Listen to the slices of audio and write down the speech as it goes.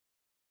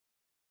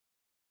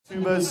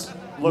Tubas,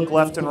 look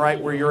left and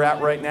right where you're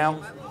at right now.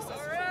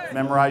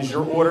 Memorize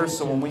your order,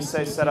 so when we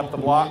say set up the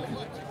block,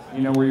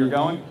 you know where you're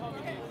going.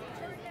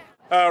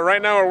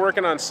 Right now we're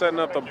working on setting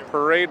up the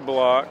parade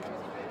block,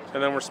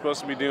 and then we're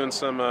supposed to be doing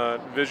some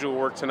visual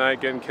work tonight,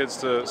 getting kids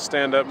to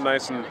stand up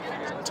nice and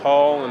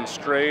tall and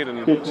straight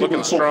and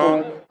looking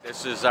strong.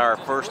 This is our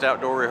first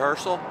outdoor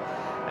rehearsal,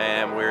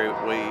 and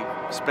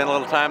we spent a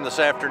little time this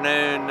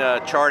afternoon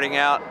charting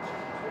out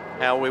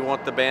how we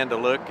want the band to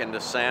look and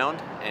to sound,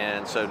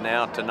 and so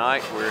now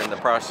tonight we're in the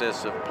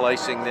process of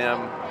placing them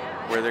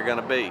where they're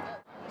going to be.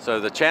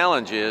 So the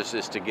challenge is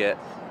to get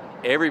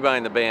everybody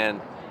in the band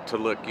to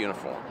look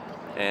uniform,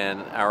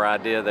 and our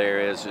idea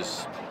there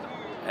is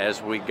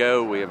as we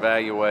go we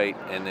evaluate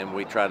and then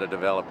we try to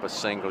develop a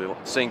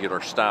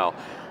singular style.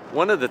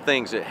 One of the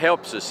things that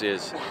helps us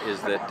is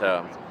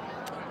that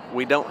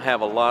we don't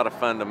have a lot of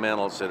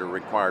fundamentals that are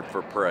required for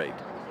a parade.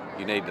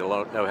 You need to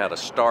know how to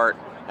start,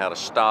 how to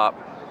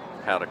stop,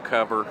 how to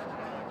cover,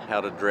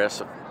 how to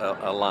dress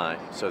a line.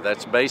 So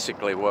that's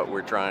basically what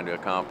we're trying to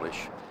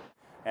accomplish.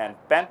 And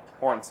bend,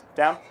 horns,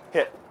 down,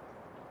 hit.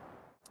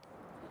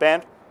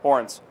 Bend,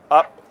 horns,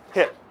 up,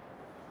 hit.